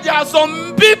 Why there are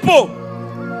some people,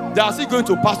 they are still going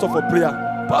to pastor for prayer.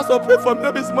 Pastor, pray for me.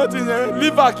 Maybe something,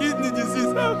 liver, kidney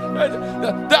disease.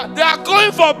 They are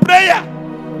going for prayer.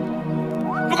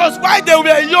 Because while they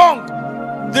were young,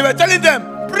 they were telling them,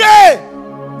 pray.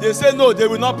 They say no, they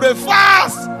will not pray.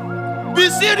 Fast. Be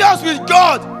serious with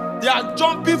God. They are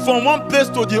jumping from one place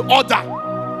to the other.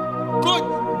 Good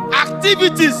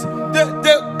activities. They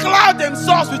cloud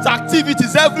themselves with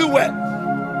activities everywhere.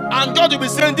 And God will be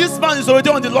saying, this man is already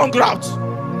on the long route.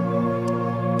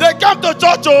 They come to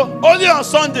church only on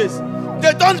Sundays.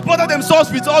 They don't bother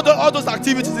themselves with all those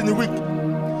activities in the week.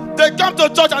 They come to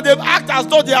church and they act as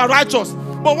though they are righteous.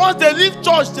 But once they leave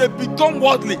church, they become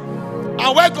worldly.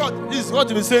 And where God is going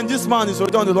to be saying, this man is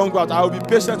already on the long route, I will be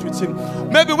patient with him.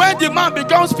 Maybe when the man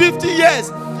becomes 50 years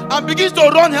and begins to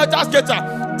run helter-skelter,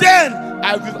 then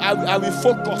I will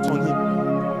focus on him.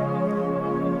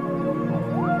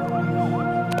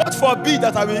 God forbid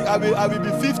that I will be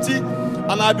 50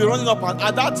 and I'll be running up, and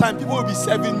at that time people will be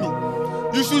serving me.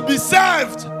 You should be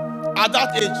served at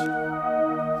that age.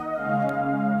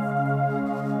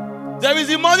 There is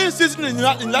the morning season in the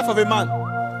life of a man.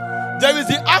 There is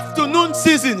the afternoon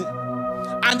season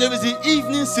and there is the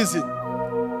evening season.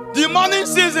 The morning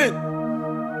season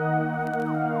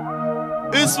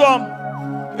is from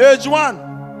age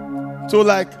 1 to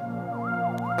like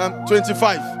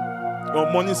 25.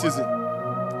 Your morning season.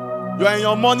 You are in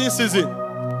your morning season.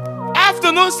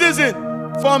 Afternoon season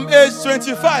from age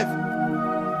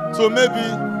 25 to maybe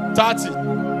 30,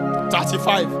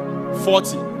 35.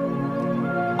 40.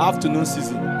 Afternoon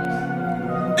season.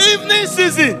 Evening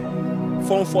season.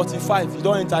 From 45, you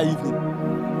don't enter evening.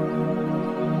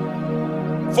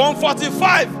 From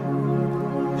 45,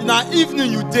 in an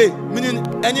evening you day, meaning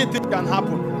anything can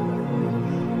happen.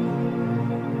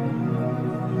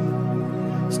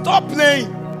 Stop playing.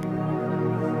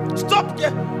 Stop.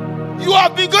 You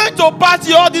have been going to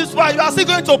party all this while. You are still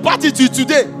going to party till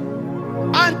today.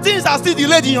 And things are still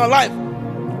delayed in your life.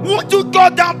 Won't you go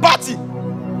down party?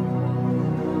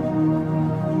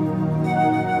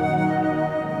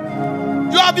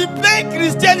 You have been playing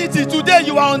Christianity. Today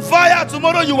you are on fire.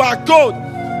 Tomorrow you are cold.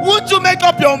 Won't you make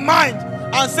up your mind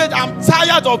and say, I'm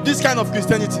tired of this kind of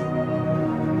Christianity?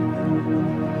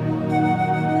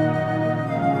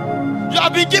 You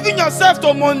have been giving yourself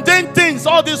to mundane things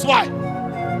all this while.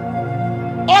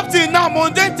 Up till now,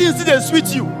 mundane things didn't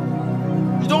sweet you.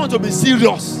 You don't want to be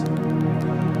serious.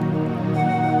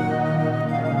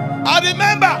 I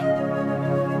remember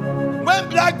when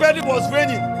BlackBerry was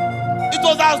raining, it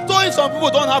was as though if some people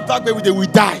don't have BlackBerry, they will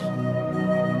die.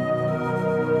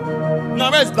 Now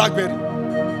where is BlackBerry?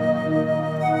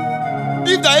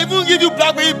 If they even give you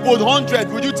BlackBerry Bold 100,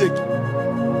 would you take?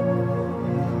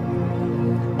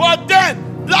 But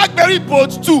then BlackBerry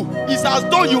Bold 2 is as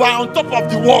though you are on top of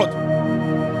the world.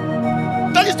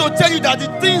 That is to tell you that the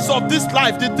things of this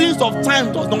life, the things of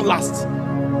time does not last.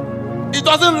 It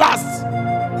doesn't last.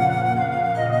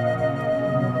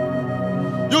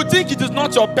 You think it is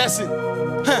not your person.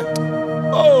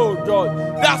 Oh God.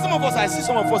 There are some of us, I see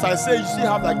some of us, I say you still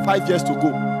have like 5 years to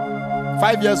go.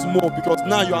 5 years more, because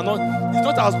now you are not, it's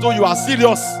not as though you are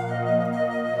serious.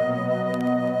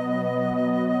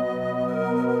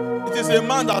 It is a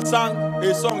man that sang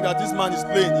a song that this man is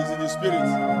playing, is in the spirit.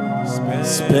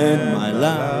 Spend my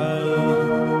life,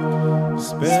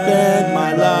 spend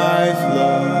my life,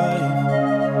 Lord,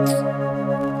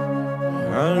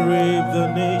 and reap the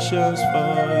nations for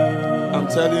you. I'm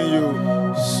telling you,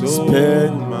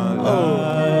 Spend my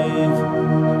life,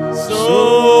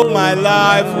 so my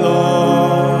life,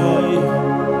 Lord,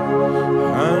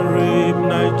 and reap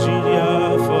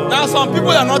Nigeria for now some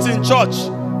people are not in church.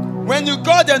 When you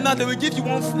go there now, they will give you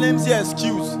one flimsy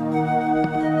excuse.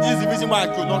 This is the reason why I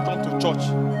could not come to church.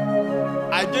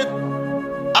 I did.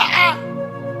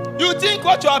 You think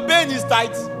what you are paying is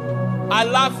tithe? I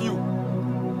laugh you.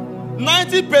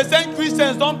 90%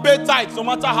 Christians don't pay tithe, no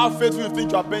matter how faithful you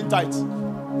think you are paying tithe.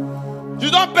 You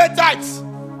don't pay tithe.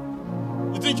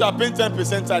 You think you are paying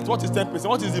 10% tithe. What is 10%?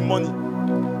 What is the money?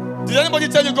 Did anybody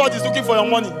tell you God is looking for your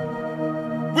money?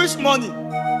 Which money?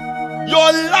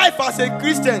 Your life as a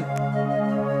Christian.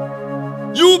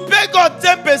 You pay God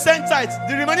 10% tithe.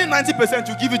 The remaining 90%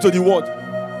 you give it to the world.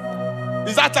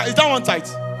 Is that one tithe?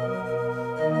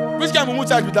 Which kind of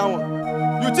tithe with that one?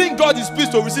 You think God is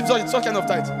pleased to receive such kind of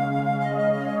tithe?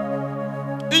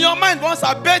 In your mind, once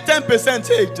I pay 10%,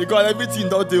 hey, God, everything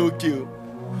don't do okay.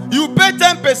 You pay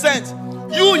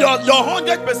 10%, your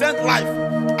 100% life,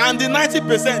 and the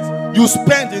 90% you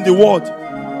spend in the world.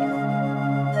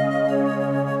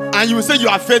 And you will say you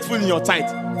are faithful in your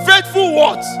tithe. Faithful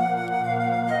what?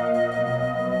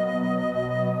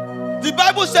 The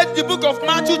Bible said in the book of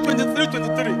Matthew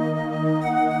 23:23.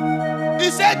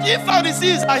 It said, ye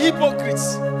Pharisees are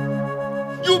hypocrites.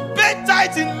 You pay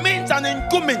tithe in mint and in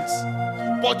cumin,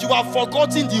 but you have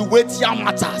forgotten the weightier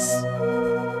matters.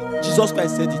 Jesus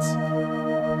Christ said it.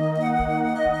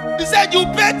 He said, you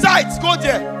pay tithe, go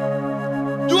there.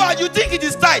 You think it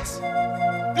is tithe.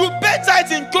 You pay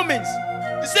tithe in cumin.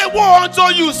 He said, woe unto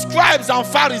you, scribes and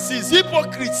Pharisees,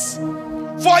 hypocrites!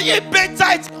 For ye pay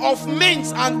tithe of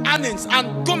mint and onions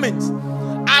and cumin,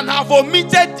 and have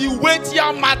omitted the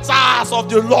weightier matters of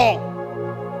the law.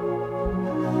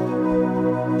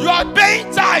 You are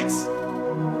paying tithes,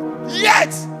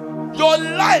 yet your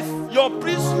life, your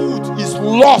priesthood is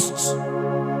lost.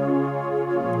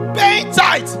 Paying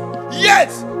tithes,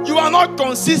 yet you are not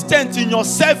consistent in your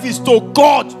service to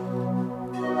God.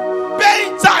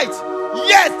 Paying tithes,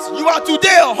 yet you are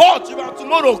today hot, you are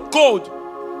tomorrow cold.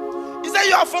 He said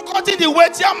you have forgotten the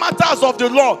weightier matters of the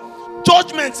law,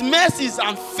 judgment, mercies,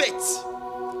 and faith.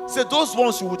 He said those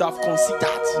ones you would have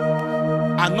considered,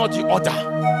 and not the other.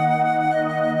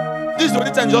 This is the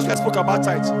only time Jesus spoke about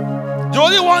tithe. The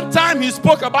only one time he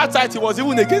spoke about tithe, he was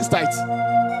even against tithe.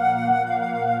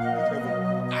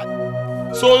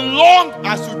 So long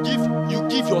as you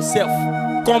give yourself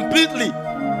completely.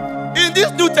 In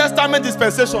this New Testament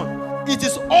dispensation, it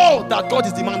is all that God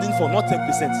is demanding for, not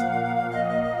 10%.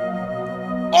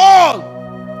 All.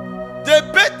 They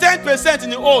paid 10% in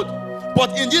the old,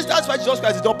 but in this, that's why Jesus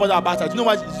Christ did not bother about it. You know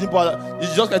why Jesus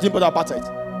Christ didn't bother about it?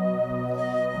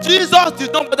 Jesus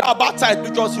did not bother about tithe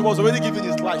because he was already giving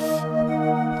his life.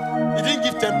 He didn't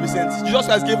give 10%. Jesus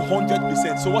Christ gave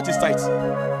 100%. So what is tithe?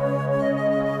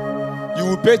 You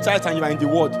will pay tithe and you are in the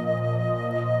world.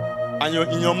 And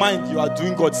in your mind, you are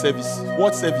doing God's service.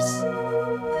 What service?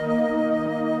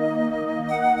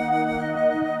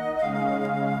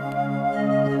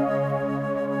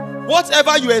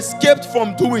 Whatever you escaped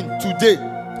from doing today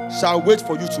shall wait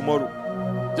for you tomorrow.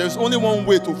 There is only one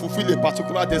way to fulfill a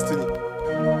particular destiny.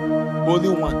 Only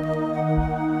one.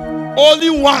 Only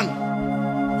one.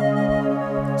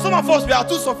 Some of us, we are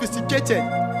too sophisticated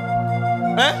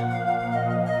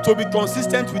to be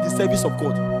consistent with the service of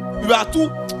God. We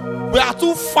are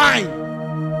too fine.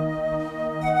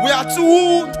 We are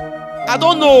too, I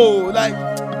don't know, like,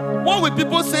 what will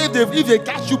people say if they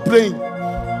catch you praying?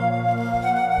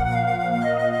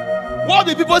 What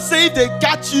will people say if they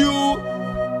catch you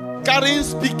carrying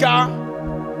speaker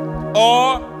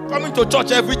or coming to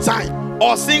church every time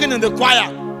or singing in the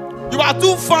choir? You are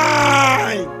too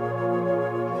fine,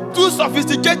 too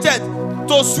sophisticated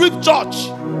to sweep church,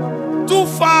 too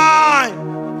fine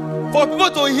for people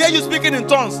to hear you speaking in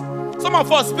tongues. Some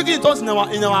of us speaking in tongues in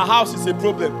our house is a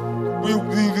problem. We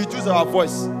reduce our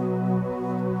voice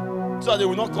so that they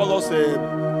will not call us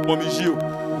Mommy Gio.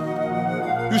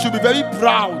 You should be very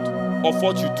proud of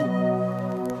what you do.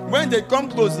 When they come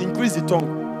close, increase the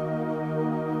tongue.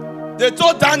 They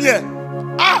told Daniel,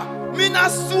 Mina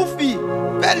Sufi,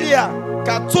 Belia,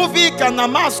 Katovi,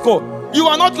 Kanamasko. You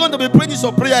are not going to be praying this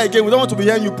prayer again. We don't want to be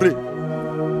hearing you pray.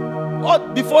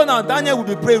 But before now, Daniel will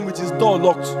be praying with his door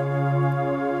locked.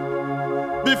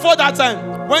 Before that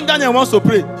time, when Daniel wants to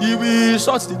pray, he will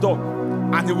shut the door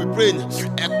and he will pray. Then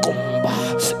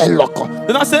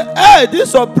I say, hey,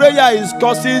 this prayer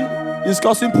is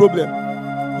causing problem.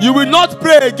 You will not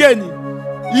pray again.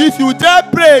 If you dare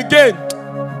pray again,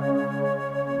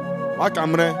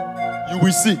 you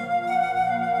will see.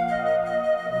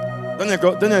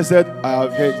 Daniel said, I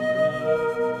have heard.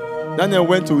 Daniel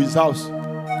went to his house.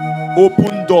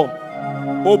 Open door.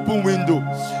 Open window.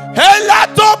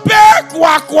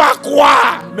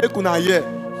 Make una hear.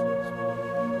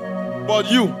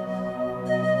 But you,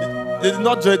 they did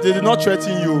not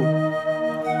threaten you.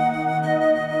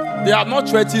 They have not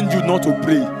threatened you not to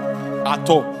pray at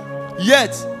all.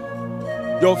 Yet,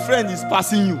 your friend is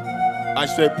passing you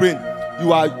as you are praying.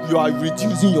 You are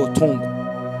reducing your tongue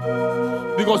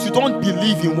because you don't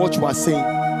believe in what you are saying.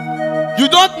 You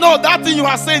don't know that thing you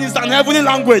are saying is an heavenly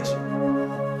language.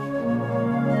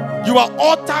 You are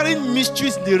uttering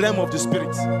mysteries in the realm of the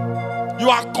spirit. You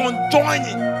are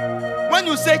conjoining. When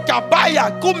you say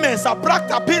Kabaya, Kumen,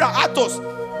 Sabrakta, Pira, Atos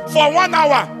for 1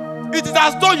 hour, it is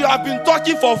as though you have been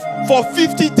talking for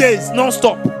 50 days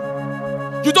non-stop.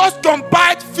 You just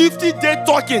compiled 50-day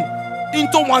talking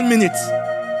into 1 minute.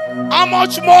 How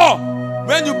much more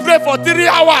when you pray for 3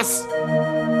 hours?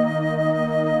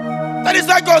 That is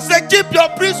why God said, keep your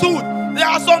priesthood. There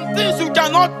are some things you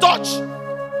cannot touch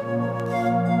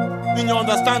in your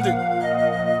understanding.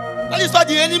 That is why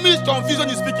the enemy is confused when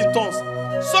you speak in tongues.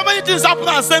 So many things happen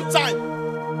at the same time.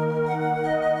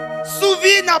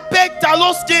 Suvina pek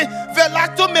taloske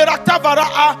velacto merakta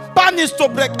varaa panis to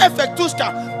break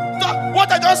effectuska.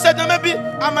 What I just said, maybe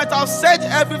I might have said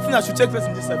everything that should take place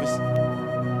in this service.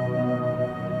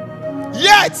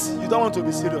 Yet you don't want to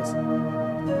be serious.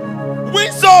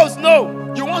 Win souls, no.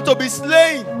 You want to be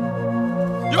slain.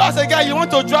 You as a guy, you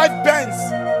want to drive Benz.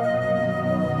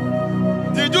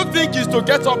 Did you think it's to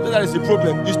get up there that is the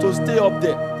problem? It's to stay up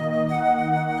there.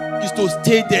 It's to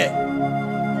stay there.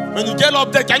 When you get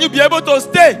up there, can you be able to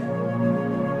stay?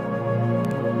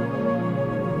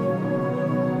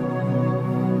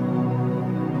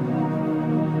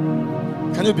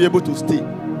 Can you be able to stay?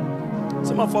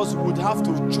 Some of us would have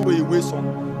to throw away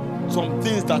some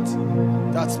things that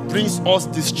brings us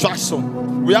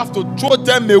distraction. We have to throw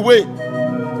them away.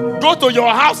 Go to your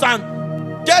house and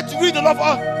get rid of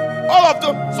all of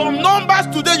them. Some numbers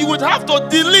today you would have to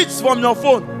delete from your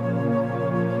phone.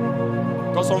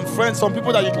 Because some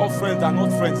people that you call friends are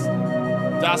not friends.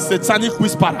 They are satanic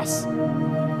whisperers.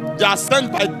 They are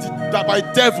sent by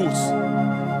devils.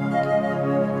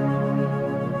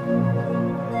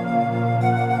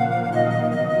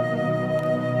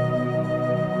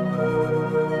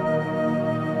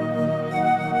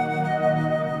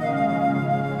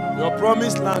 Your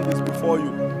promised land is before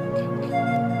you.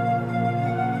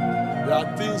 There are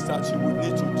things that you would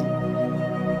need to do.